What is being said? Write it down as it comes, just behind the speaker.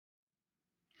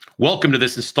Welcome to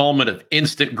this installment of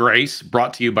Instant Grace,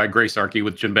 brought to you by Grace Archie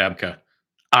with Jim Babka.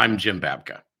 I'm Jim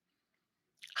Babka.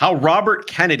 How Robert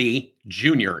Kennedy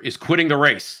Jr. is quitting the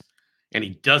race, and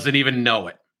he doesn't even know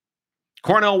it.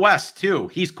 Cornel West, too,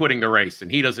 he's quitting the race, and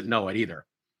he doesn't know it either.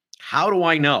 How do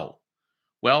I know?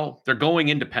 Well, they're going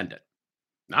independent.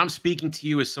 Now, I'm speaking to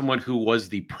you as someone who was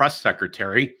the press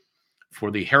secretary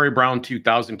for the Harry Brown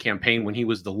 2000 campaign when he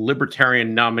was the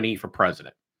Libertarian nominee for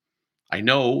president. I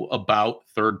know about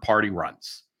third party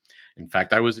runs. In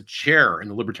fact, I was a chair in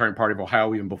the Libertarian Party of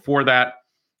Ohio even before that.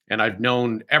 And I've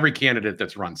known every candidate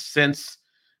that's run since,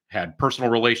 had personal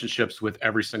relationships with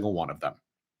every single one of them.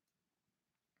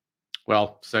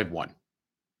 Well, save one.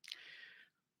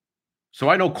 So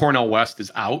I know Cornel West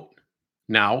is out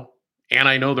now. And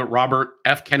I know that Robert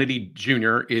F. Kennedy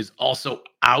Jr. is also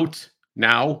out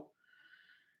now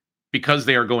because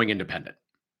they are going independent.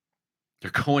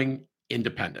 They're going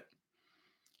independent.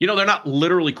 You know, they're not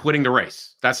literally quitting the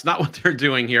race. That's not what they're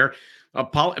doing here.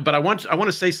 But I want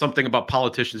to say something about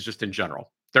politicians just in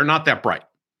general. They're not that bright.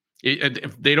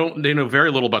 They know very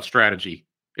little about strategy.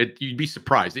 You'd be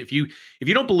surprised if you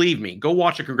don't believe me. Go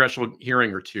watch a congressional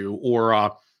hearing or two,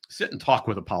 or sit and talk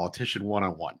with a politician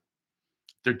one-on-one.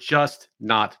 They're just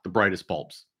not the brightest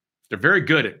bulbs. They're very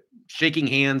good at shaking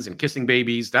hands and kissing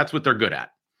babies. That's what they're good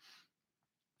at.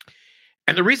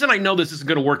 And the reason I know this isn't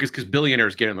going to work is because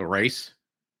billionaires get in the race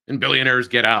and billionaires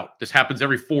get out. This happens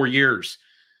every 4 years.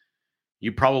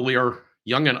 You probably are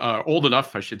young and old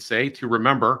enough, I should say, to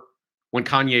remember when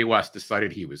Kanye West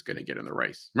decided he was going to get in the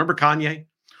race. Remember Kanye?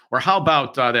 Or how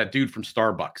about that dude from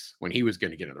Starbucks when he was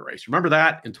going to get in the race? Remember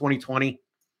that in 2020?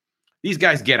 These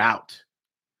guys get out.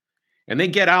 And they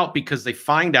get out because they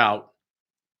find out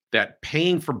that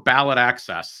paying for ballot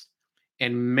access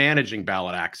and managing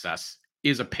ballot access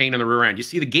is a pain in the rear end. You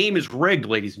see, the game is rigged,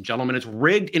 ladies and gentlemen. It's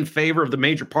rigged in favor of the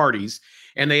major parties,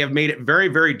 and they have made it very,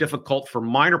 very difficult for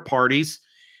minor parties,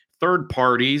 third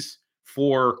parties,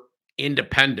 for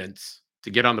independents to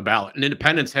get on the ballot. And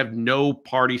independents have no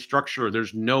party structure.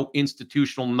 There's no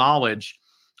institutional knowledge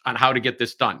on how to get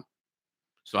this done.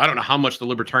 So I don't know how much the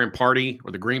Libertarian Party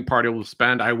or the Green Party will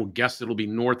spend. I will guess it'll be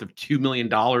north of $2 million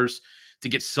to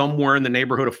get somewhere in the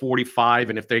neighborhood of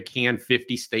 45, and if they can,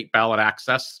 50 state ballot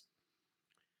access.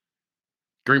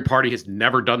 Green Party has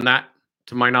never done that,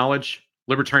 to my knowledge.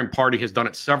 Libertarian Party has done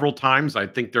it several times. I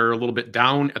think they're a little bit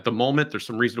down at the moment. There's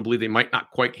some reason to believe they might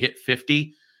not quite hit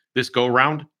 50 this go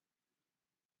round.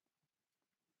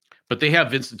 But they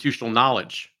have institutional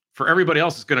knowledge. For everybody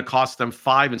else, it's going to cost them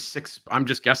 5 and 6. I'm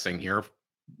just guessing here,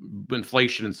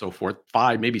 inflation and so forth,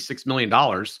 5, maybe $6 million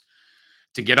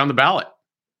to get on the ballot.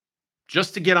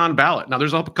 Just to get on ballot. Now,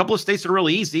 there's a couple of states that are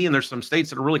really easy, and there's some states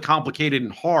that are really complicated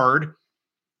and hard.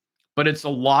 But it's a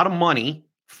lot of money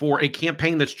for a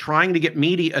campaign that's trying to get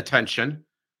media attention,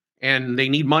 and they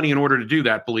need money in order to do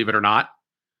that, believe it or not,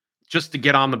 just to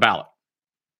get on the ballot.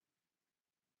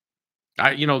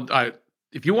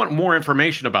 If you want more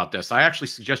information about this, I actually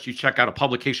suggest you check out a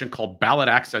publication called Ballot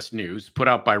Access News, put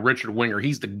out by Richard Winger.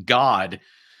 He's the god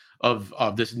of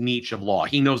this niche of law.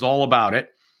 He knows all about it,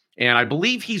 and I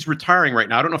believe he's retiring right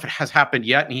now. I don't know if it has happened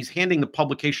yet, and he's handing the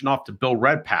publication off to Bill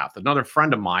Redpath, another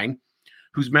friend of mine,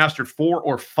 who's mastered 4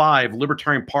 or 5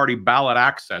 Libertarian Party ballot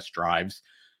access drives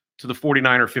to the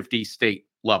 49 or 50 state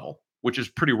level, which is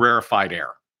pretty rarefied air.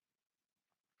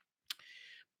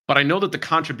 But I know that the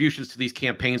contributions to these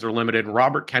campaigns are limited, and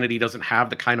Robert Kennedy doesn't have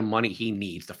the kind of money he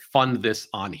needs to fund this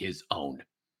on his own.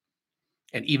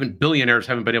 And even billionaires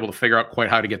haven't been able to figure out quite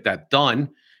how to get that done,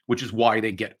 which is why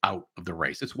they get out of the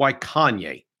race. It's why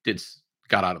Kanye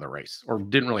got out of the race, or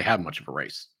didn't really have much of a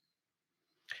race.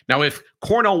 Now, if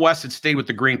Cornel West had stayed with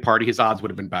the Green Party, his odds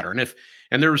would have been better.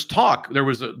 And there was talk,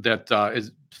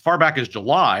 as far back as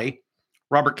July,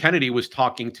 Robert Kennedy was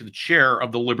talking to the chair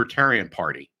of the Libertarian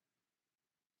Party.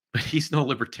 But he's no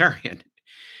libertarian.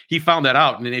 He found that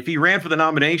out. And if he ran for the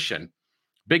nomination,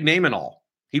 big name and all,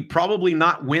 he'd probably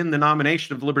not win the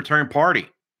nomination of the Libertarian Party.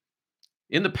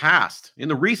 In the past, in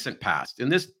the recent past, in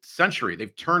this century,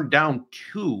 they've turned down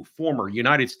 2 former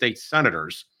United States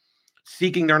senators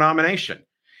seeking their nomination.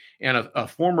 And a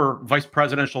former vice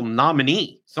presidential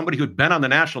nominee, somebody who had been on the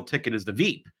national ticket as the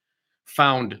Veep,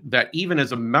 found that even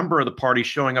as a member of the party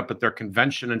showing up at their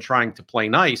convention and trying to play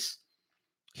nice,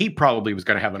 he probably was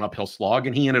going to have an uphill slog,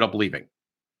 and he ended up leaving.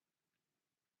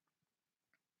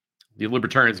 The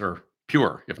libertarians are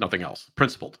pure, if nothing else,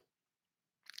 principled.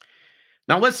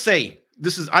 Now, let's say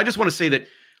I just want to say that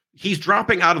he's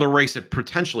dropping out of the race, at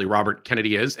potentially Robert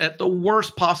Kennedy is, at the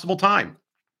worst possible time.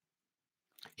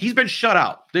 He's been shut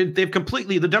out. They've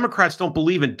completely, the Democrats don't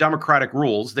believe in democratic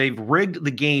rules. They've rigged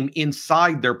the game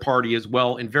inside their party as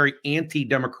well in very anti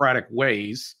democratic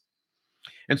ways.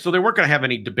 And so they weren't going to have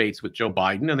any debates with Joe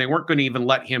Biden, and they weren't going to even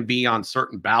let him be on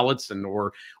certain ballots and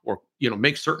or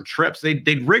make certain trips.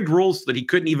 They'd rigged rules that he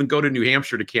couldn't even go to New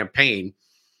Hampshire to campaign,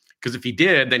 because if he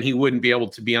did, then he wouldn't be able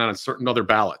to be on certain other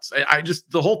ballots. I just,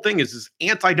 the whole thing is as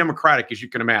anti-democratic as you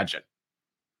can imagine.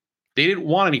 They didn't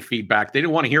want any feedback. They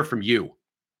didn't want to hear from you.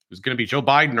 It was going to be Joe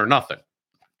Biden or nothing.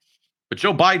 But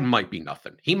Joe Biden might be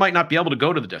nothing. He might not be able to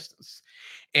go to the distance.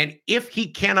 And if he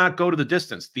cannot go to the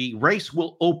distance, the race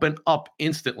will open up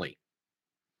instantly.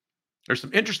 There's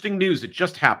some interesting news that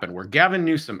just happened where Gavin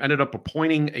Newsom ended up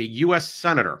appointing a U.S.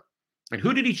 senator. And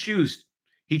who did he choose?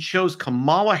 He chose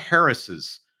Kamala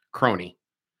Harris's crony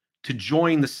to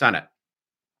join the Senate.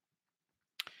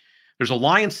 There's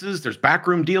alliances, there's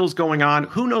backroom deals going on.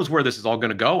 Who knows where this is all going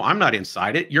to go? I'm not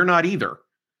inside it. You're not either.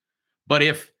 But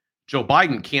if Joe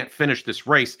Biden can't finish this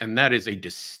race, and that is a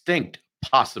distinct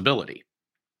possibility,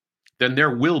 then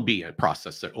there will be a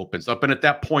process that opens up. And at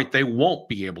that point, they won't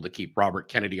be able to keep Robert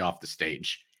Kennedy off the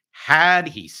stage had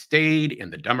he stayed in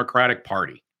the Democratic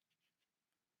Party.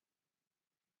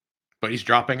 But he's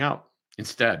dropping out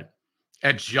instead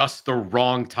at just the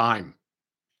wrong time.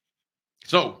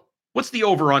 So, what's the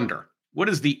over under? What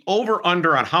is the over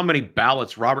under on how many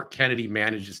ballots Robert Kennedy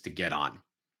manages to get on?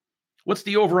 What's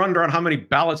the over under on how many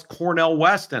ballots Cornel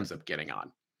West ends up getting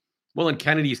on? Well, in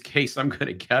Kennedy's case, I'm going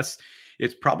to guess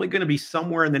it's probably going to be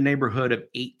somewhere in the neighborhood of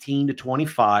 18 to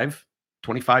 25,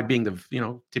 25 being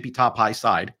the, tippy top high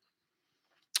side.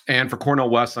 And for Cornel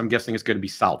West, I'm guessing it's going to be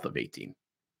south of 18.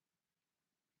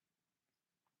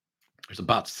 There's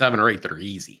about 7 or 8 that are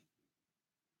easy.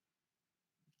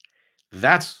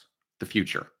 That's the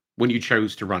future when you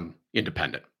chose to run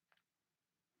independent.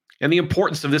 And the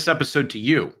importance of this episode to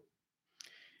you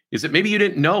is that maybe you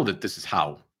didn't know that this is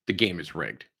how the game is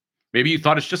rigged. Maybe you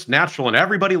thought it's just natural and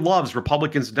everybody loves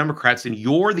Republicans and Democrats, and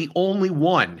you're the only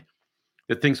one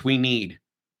that thinks we need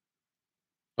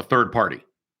a third party.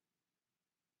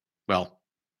 Well,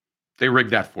 they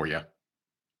rigged that for you.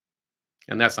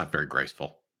 And that's not very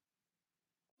graceful.